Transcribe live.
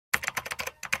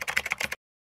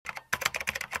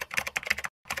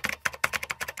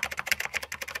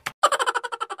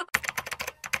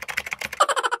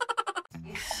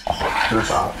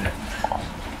Nasa akin.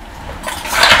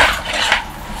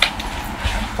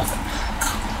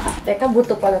 Teka,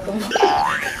 buto pala ito.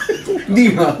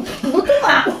 Hindi nga. Buto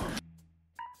nga!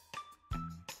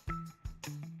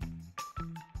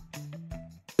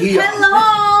 Hello,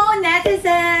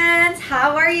 netizens!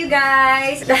 How are you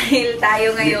guys? Dahil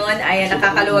tayo ngayon ay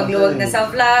nakakaluwag-luwag na sa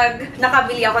vlog,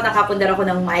 nakabili ako, nakapundar ako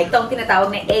ng mic. Ito ang tinatawag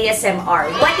na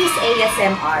ASMR. What is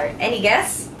ASMR? Any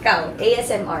guess? Ikaw,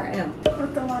 ASMR, ano?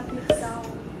 Automatic sound.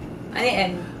 Ano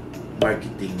yan?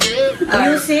 Marketing.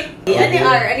 Music? Ano yung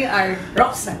R? Ano yung R?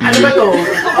 Roxanne. Ano ba to?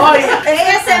 Oy!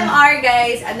 ASMR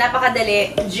guys,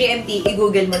 napakadali. GMT,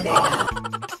 i-google mo din.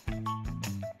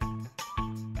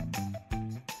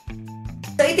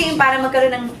 So, ito yung para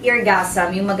magkaroon ng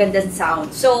eargasm, yung magandang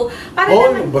sound. So, para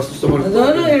naman... basta sa mga...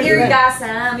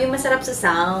 Eargasm, yung masarap sa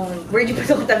sound. Word yung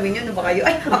pagkakatabi nyo, ano ba kayo?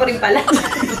 Ay, ako rin pala.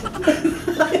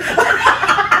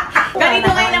 Ganito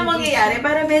ngayon ang mangyayari,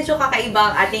 para medyo kakaiba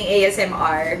ang ating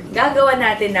ASMR. Gagawa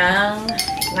natin ng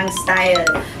style.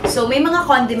 So, may mga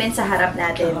condiments sa harap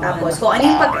natin. Tapos, kung ano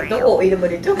yung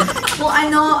kung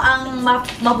ano ang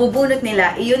mabubunot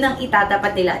nila, iyon ang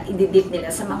itatapat nila at ididip nila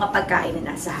sa mga pagkain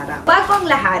na nasa harap. Bago ang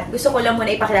lahat, gusto ko lang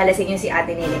muna ipakilala sa inyo si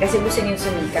Ate Nene kasi gusto niyo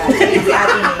sumikat. Si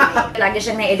Ate Nene. Lagi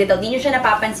siyang na-edit out. Di niyo siya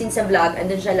napapansin sa vlog.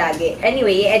 Andun siya lagi.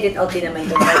 Anyway, i-edit out din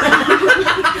naman ito.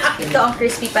 Ito ang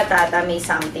crispy patata. May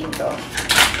something to.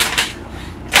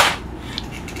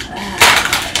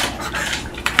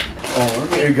 Oo,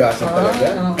 may ergasam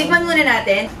talaga. Tikman muna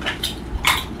natin.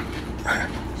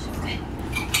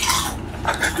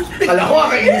 Kala ko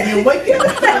kakainin yung mic yan.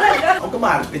 Huwag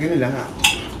kumarte ka nila nga.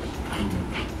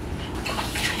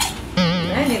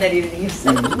 Hindi naririnig yung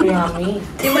sound. Yummy.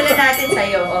 Simulan natin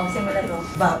sa'yo. Oh, simulan mo.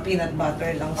 Peanut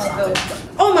butter lang sa akin.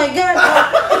 Oh my God!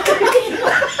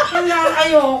 Wala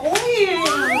ayoko eh.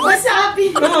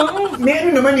 Wasabi! May ano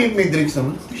naman eh, may drinks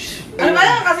naman. Ano ba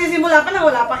yan? Kasi simula pa lang,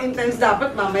 wala pang intense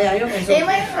dapat. Mamaya yung eso. Eh,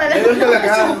 may pala. Meron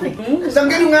talaga. Isang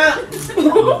gano'n nga.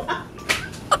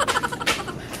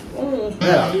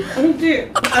 Hindi.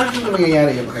 Ano yung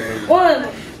nangyayari yung kakainin? One.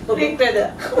 Tubig pwede.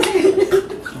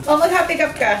 Oh, mag-happy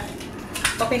cup ka.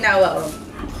 Pakinawa, oh.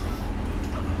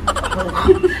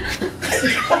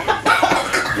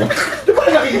 Di ba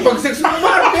nakikipag-sex mo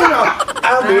Martin ah?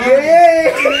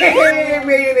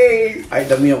 Mayonnaise! Ay,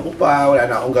 damihan ko pa. Wala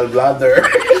na akong gallbladder.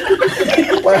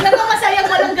 Alam mo, masayang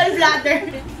walang gallbladder.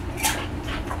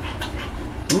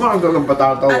 Mga galang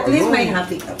patataw. At least may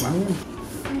happy ka pa.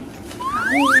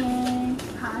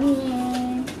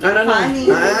 Ano? Honey.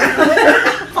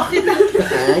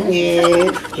 Honey.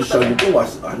 So sabi ko,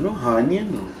 honey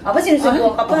ano? Aba,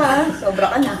 sinusubukan ka pa ha.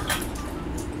 Sobra ka na.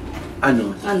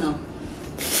 Ano?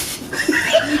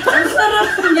 Ang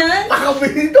sarap niyan.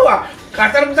 Kakabili dito ah!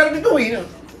 Kasarap-sarap ito eh!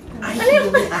 Ay,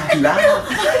 may ala!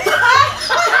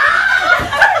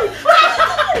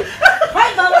 Ay,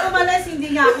 bawal umalis.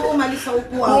 Hindi nga ako umalis sa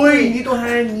upuan. Uy, hindi to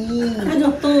honey!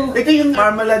 Ano to? Ito yung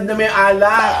marmalade na may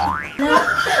alak!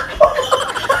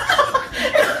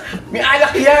 May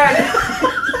alak yan!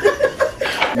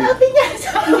 Sabi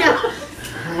niya.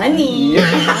 Honey.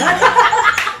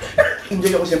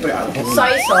 Enjoy ako siyempre alcohol.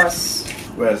 Soy sauce.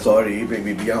 Well, sorry,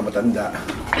 bibigyan ka matanda.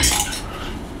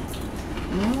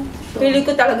 Pili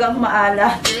ko talagang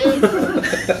maala.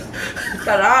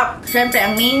 Sarap. Siyempre,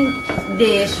 ang main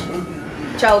dish,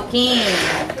 chowking.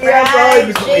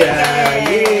 Fried chicken!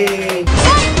 Yay!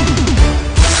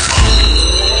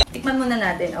 Tikman muna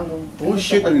natin. Oh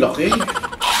shit, ang laki!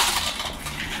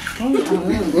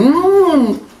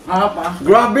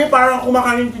 Grabe, parang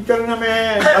kumakain chicharon na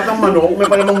may atang manok, may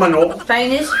palamang manok.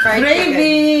 Chinese fried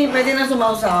Gravy. Pwede na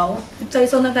sumausaw. Chicharon.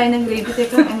 So na tayo ng gravy.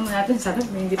 Teka, ano natin? Sarap.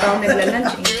 Hindi pa ako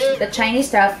naglalunch eh. The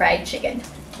Chinese style fried chicken.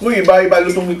 Uy, iba-iba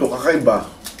lutong nito, kakaiba.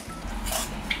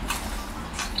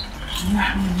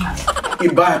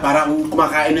 Iba, parang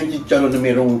kumakain ng chicharon na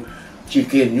mayroong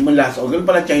chicken. Yung malasa. O, ganun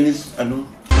pala Chinese, ano?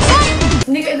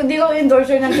 Hindi ko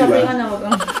endorser ng shopping, ano.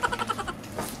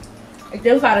 Ito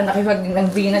yung parang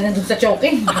nakipag-nagbinan na dun sa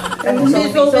choking.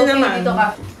 Hindi, choking naman. Dito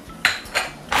ka.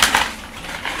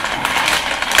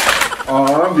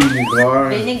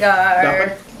 Vinegar. Vinegar.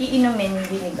 Dapat. Iinumin yung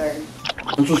vinegar.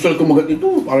 Ang susunod ko magat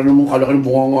ito. Para namang kalaki ng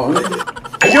bunga nga.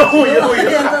 Ayoko!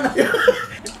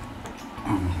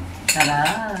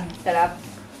 Sarap. Sarap.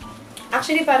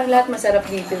 Actually, parang lahat masarap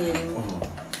dito yun.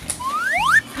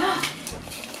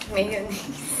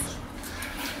 Mayonnaise.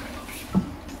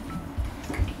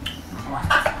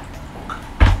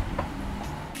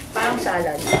 Parang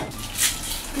salad.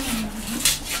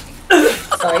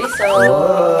 Soy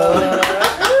sauce.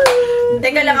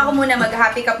 Teka lang, ako muna.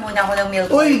 Mag-happy cup muna ako ng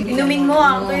milk. Uy! Inumin mo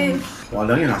ako eh.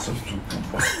 Wala yan, nasa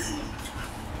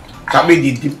Sabi,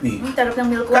 didip eh. Ang tarap ng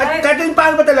milk Kahit white. yung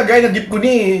paano ba talaga, nagdip ko ni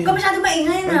eh. Huwag ka masyado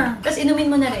maingay na. Tapos inumin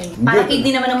mo na rin. Para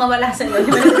kidney naman ang mawala sa'yo. Di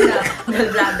ba naman na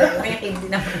gallbladder? May kidney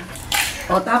naman.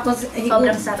 O, tapos,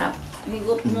 Sobrang sarap.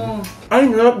 higup mo. Ay,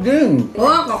 narap din. O,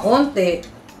 kakonti.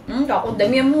 Kako,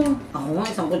 damihan mo. Ako nga,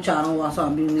 isang kutsarang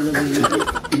wasabi yung nilagay dito.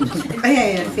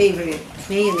 Ay, favorite.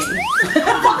 Mayonnaise.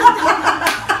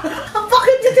 Ang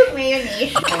bakit ito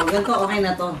mayonnaise? O, ganito, okay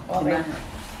na to. Okay. Diba?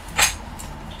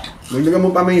 Magdagan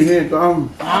mo pa may hit.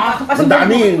 Pasok Ang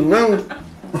dami. Nang.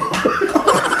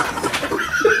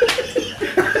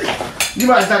 Di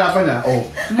ba, ang sarapan na? Oh.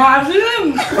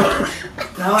 Masim!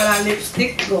 Nawala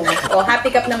lipstick ko. Oh,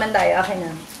 happy cup naman tayo. Akin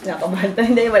na. Nakabahan to.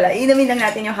 Hindi, wala. Inumin lang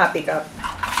natin yung happy cup.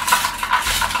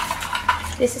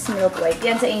 This is milk white.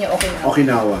 Yan sa inyo, okay na.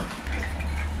 Okinawa.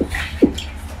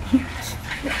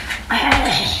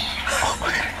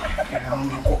 Kailangan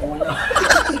makukulang.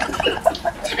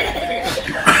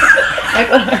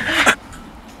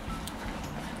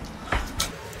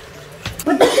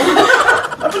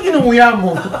 Ba't ginunguya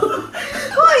mo?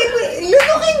 Hoy,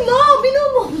 lunukin mo!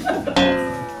 Binumo!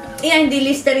 Iyan, hindi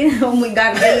lista rin na umuy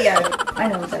gargle yan.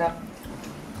 Ano, sarap.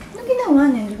 Ano ginawa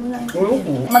niya? Hindi ko na.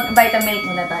 Mag-vitamilk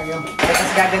muna tayo. Tapos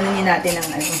gaganunin natin ang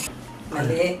ano.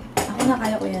 Mali. Ako na,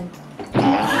 kaya ko yan.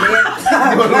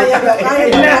 Kaya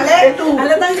na.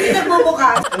 Alatang hindi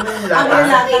nagbubukas. Ang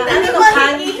lalata. Ano to?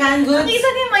 Canned goods? Nakita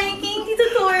ni Mikey, hindi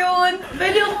totoo yun.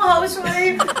 Pwede akong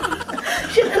housewife.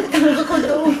 Shit, ang talaga ko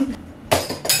doon.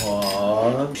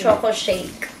 Choco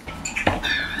shake.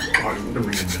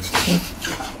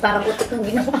 Parang utot ng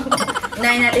ginawa ko.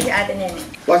 Unahin natin si ate Nene.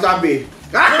 Wasabi.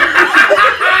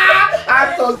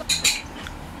 Ato.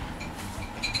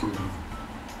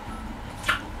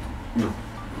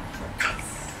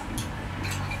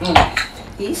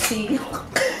 Easy.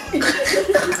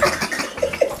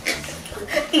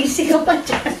 Easy ka pa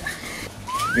dyan.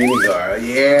 Vinegar,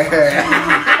 yeah.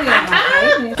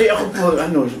 Kaya ako po,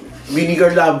 ano,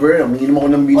 vinegar lover. Umiinom ako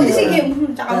ng O, vinegar. di sige.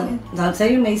 Tsaka, Dahil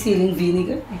sa'yo may siling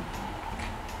vinegar.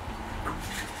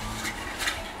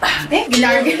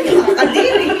 ginargin ka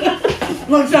kadiri.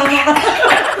 Magsama ka.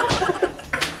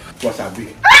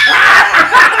 Wasabi.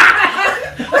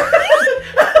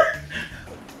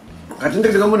 At yung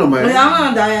dagdagan mo naman. Kaya nga,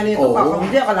 daya nito Oo. pa. Kung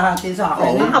hindi, kalahati sa akin.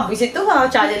 Oo. Nakabwisit to ha.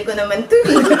 Channel ko naman to.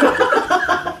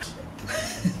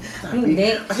 Hindi.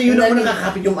 Kasi yun naman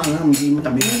nakakapit yung angham, hindi mo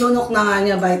tabi. Nilunok na nga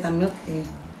niya Vitamilk eh.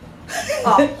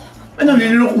 Oh, Ano,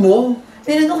 nilunok mo?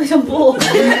 tinanong ko isang buo.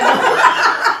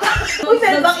 Uy,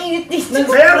 pero bang init dito?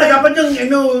 Kaya nga, dapat yung,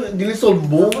 ano, dinisolve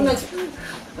mo. Ako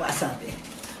wasabi.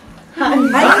 Ay,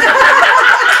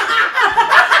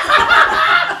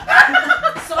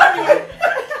 Sorry.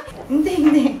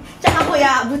 hindi. Tsaka ko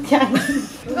iaabot yan.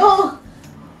 Go!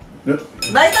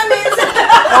 Vitamins!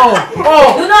 Oh! Oh!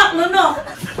 Lunok!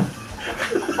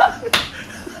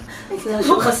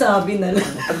 Wasabi na lang.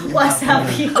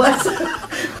 Wasabi.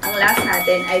 Ang last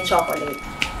natin ay chocolate.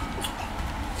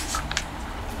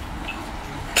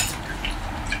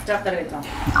 Sarap talaga ito.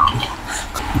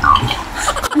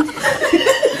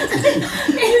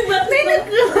 May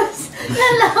nag-gloss.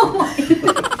 Nalaway.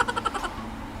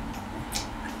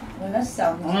 Wala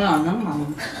sound. Wala naman.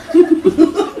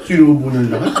 Sinubo ng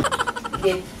lahat.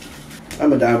 Dip. Ah,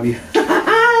 madami.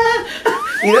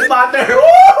 Peanut butter!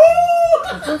 Woohoo!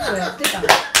 Ito, swerte ka.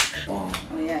 Oh,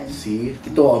 Ayan. see?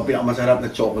 Ito ang pinakamasarap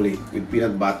na chocolate with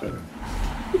peanut butter.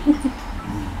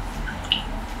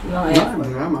 Ayan.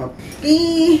 Masarap.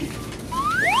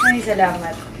 Ay,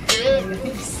 salamat.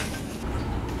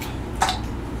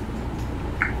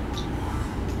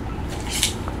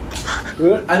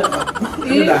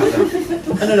 Ano lasa?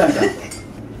 Ano lasa?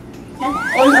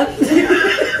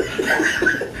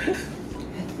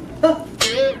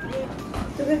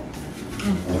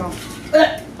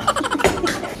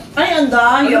 Ay, ang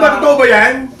daya. Ano ba? Totoo ba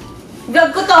yan? Gag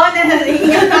ko to,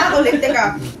 narinig ka ulit. Teka.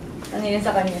 Ano yun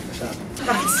sa kanya?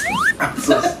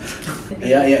 Sos.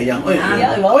 Iya. Oy,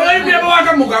 Iya. oy, ay,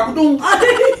 pinabawasan mo ka. Kutong.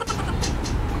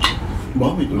 Ba,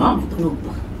 may tunog. May tunog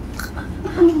pa.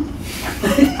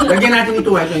 Lagyan natin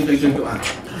ito, ito.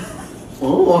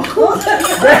 Oh.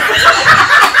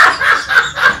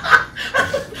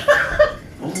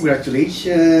 Oh,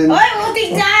 congratulations. Oy, buti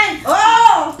dyan!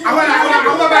 Oh!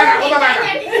 Ako babala.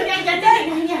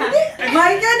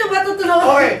 Mike, ano ba tutulog?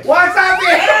 Okay, wasabi!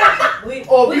 Uy,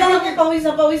 Oh, uy, lang ako, pawis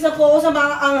na po ako sa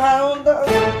mga anghang.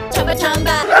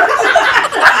 Chamba-chamba!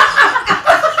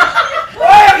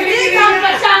 Oy,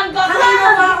 Chamba-chamba ka! Ano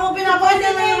ba ako pinapakita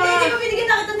na yung mga... Hindi ko binigyan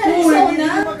na kita ng Arizona.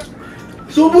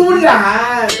 subo mo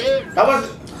lahat. Tapos,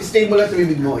 stay mo lang sa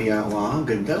bibig mo. Iya, wow,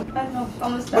 ganda. Ano,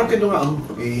 kamusta? Bakit ito nga? Oh.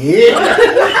 Eh.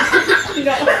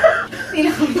 Hindi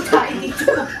na kami tayo.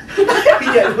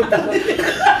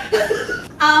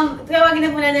 Tawagin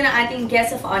na po natin ang ating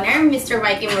guest of honor, Mr.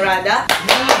 Mikey Murada.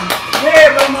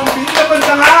 Yeah, mamambili na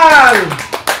pantangal!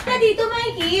 Dito,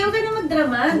 Mikey, huwag ka na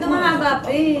magdrama. Ito mahaba pa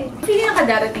eh. Sige na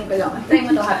kadarating ko lang. Try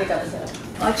mo to, happy ka ba sir?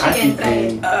 O, chicken,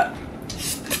 try.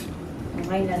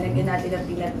 Okay, lalagyan natin ng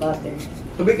peanut butter.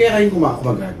 Sabi kaya kayong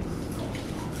kumakumagat?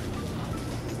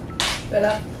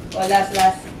 Wala.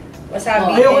 Last.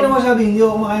 Wasabi. Ayoko na masabi, hindi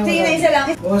ako kumakain. Sige na, isa lang.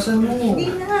 Bawasan mo. Hindi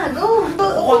na, go.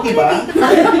 Konti ba?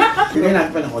 Bigay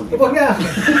natin pa ng konti. Huwag na.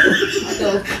 Ito.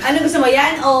 Ano gusto mo,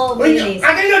 yan o mayonnaise?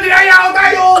 Atin nyo, dinaya ako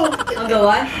tayo! Ang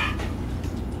gawa?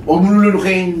 Huwag mo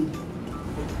lulunukin.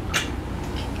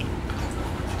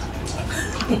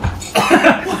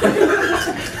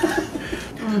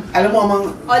 Alam mo, amang...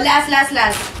 O,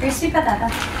 last. Crispy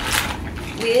patata.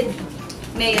 With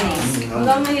mayonnaise.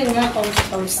 Hanggang ngayon nga,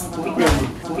 toast ang mga.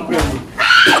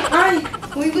 Ay!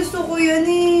 Uy, gusto ko yan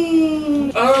eh.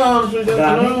 Sulit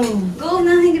Go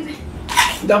na, hindi pa.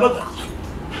 Dapat...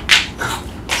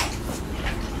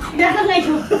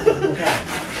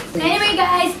 Anyway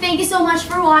guys, thank you so much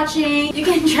for watching. You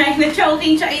can try the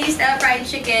choking Chinese style fried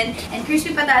chicken and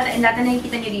crispy patata and lahat na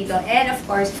nakikita nyo dito. And of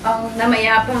course, ang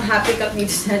namayapang happy cup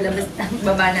dito sa labas ng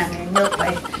baba namin, milk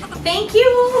white. Thank you!